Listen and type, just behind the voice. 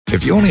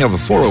If you only have a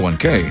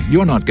 401k,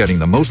 you're not getting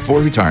the most for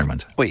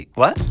retirement. Wait,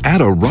 what? Add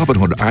a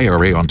Robinhood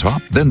IRA on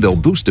top, then they'll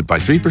boost it by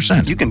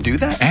 3%. You can do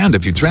that? And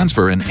if you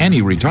transfer in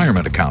any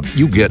retirement account,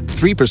 you get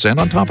 3%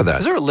 on top of that.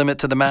 Is there a limit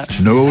to the match?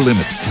 No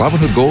limit.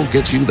 Robinhood Gold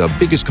gets you the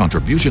biggest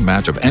contribution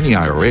match of any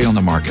IRA on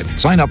the market.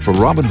 Sign up for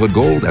Robinhood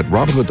Gold at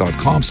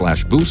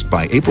Robinhood.com/boost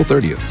by April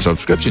 30th.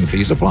 Subscription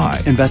fees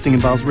apply. Investing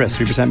involves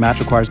risk. 3% match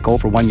requires gold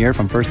for 1 year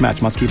from first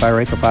match. Must keep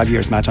IRA for 5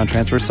 years. Match on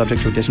transfers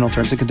subject to additional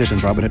terms and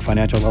conditions. Robinhood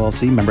Financial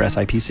LLC, member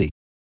SIPC.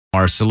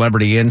 Our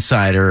celebrity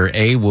insider,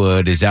 A.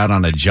 Wood, is out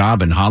on a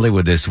job in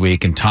Hollywood this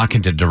week and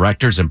talking to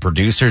directors and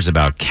producers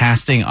about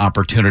casting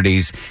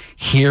opportunities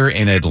here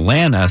in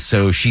Atlanta.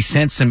 So she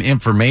sent some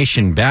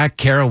information back.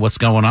 Carol, what's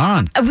going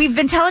on? We've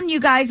been telling you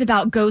guys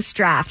about Ghost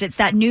Draft. It's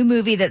that new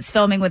movie that's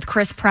filming with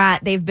Chris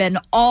Pratt. They've been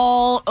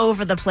all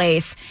over the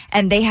place,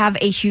 and they have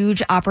a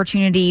huge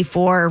opportunity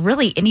for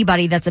really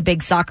anybody that's a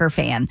big soccer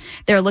fan.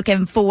 They're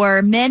looking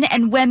for men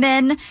and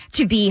women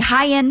to be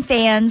high-end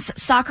fans,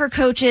 soccer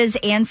coaches,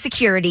 and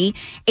security,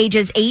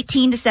 ages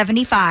 18 to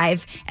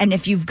 75. And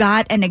if you've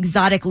got an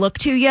exotic look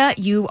to you,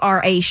 you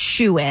are a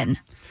shoo-in.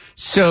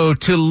 So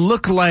to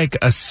look like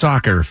a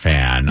soccer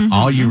fan,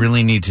 all you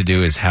really need to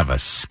do is have a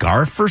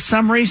scarf for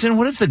some reason.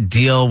 What is the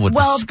deal with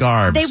the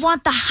scarves? They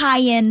want the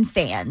high-end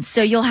fans,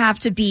 so you'll have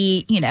to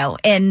be,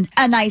 in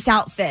a nice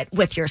outfit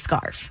with your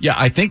scarf. Yeah,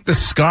 I think the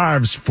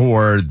scarves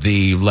for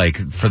the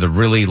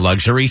really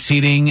luxury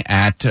seating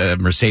at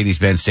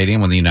Mercedes-Benz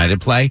Stadium when the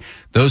United play,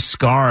 those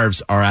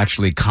scarves are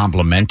actually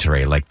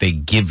complimentary. Like they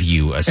give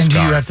you a scarf. And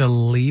do you have to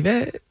leave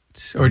it?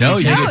 Or no,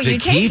 you get to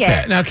keep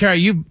it. Now, Kara, are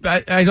you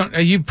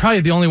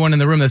probably the only one in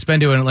the room that's been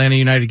to an Atlanta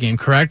United game,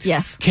 correct?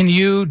 Yes. Can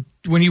you,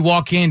 when you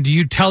walk in, do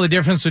you tell the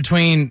difference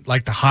between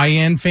like the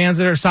high-end fans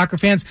that are soccer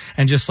fans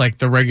and just like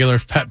the regular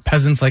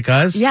peasants like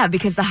us? Yeah,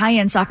 because the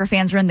high-end soccer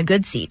fans are in the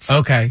good seats.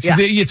 Okay. So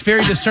it's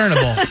very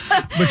discernible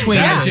between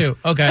the two.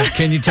 Okay.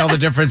 Can you tell the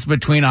difference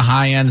between a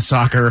high-end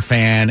soccer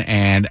fan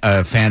and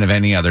a fan of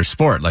any other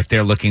sport? Like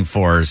they're looking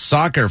for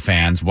soccer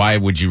fans. Why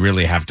would you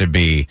really have to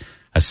be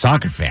a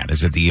soccer fan?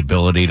 Is it the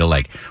ability to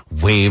like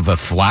wave a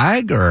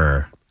flag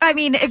or? I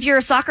mean, if you're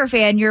a soccer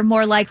fan, you're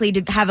more likely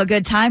to have a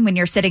good time when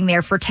you're sitting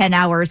there for 10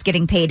 hours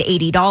getting paid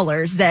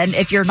 $80 than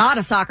if you're not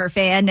a soccer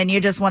fan and you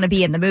just want to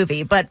be in the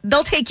movie. But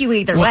they'll take you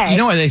either way. You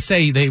know why they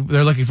say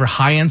they're looking for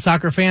high-end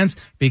soccer fans?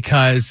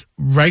 Because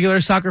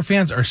regular soccer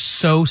fans are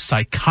so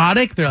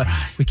psychotic. They're like,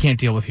 we can't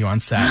deal with you on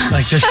set.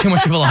 Like, there's too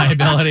much of a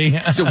liability.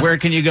 So where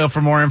can you go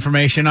for more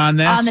information on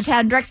this? On the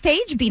Tad and Drex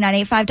page,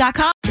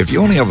 B985.com. If you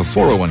only have a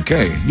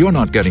 401k, you're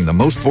not getting the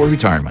most for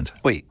retirement.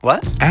 Wait,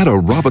 what? Add a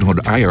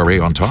Robinhood IRA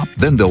on top,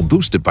 then they'll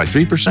boost it by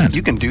 3%.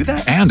 You can do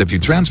that? And if you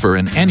transfer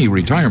in any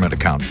retirement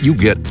account, you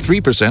get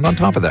 3% on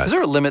top of that. Is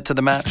there a limit to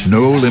the match?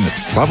 No limit.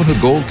 Robinhood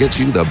Gold gets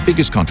you the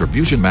biggest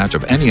contribution match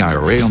of any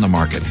IRA on the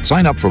market.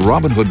 Sign up for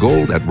Robinhood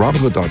Gold at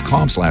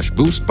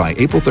Robinhood.com/boost by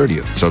April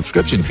 30th.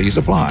 Subscription fees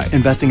apply.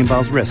 Investing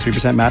involves risk.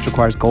 3% match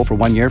requires gold for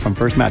 1 year from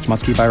first match.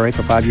 Must keep IRA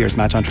for 5 years.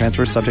 Match on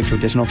transfers subject to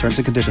additional terms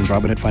and conditions.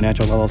 Robinhood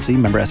Financial LLC,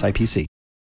 member SIPC.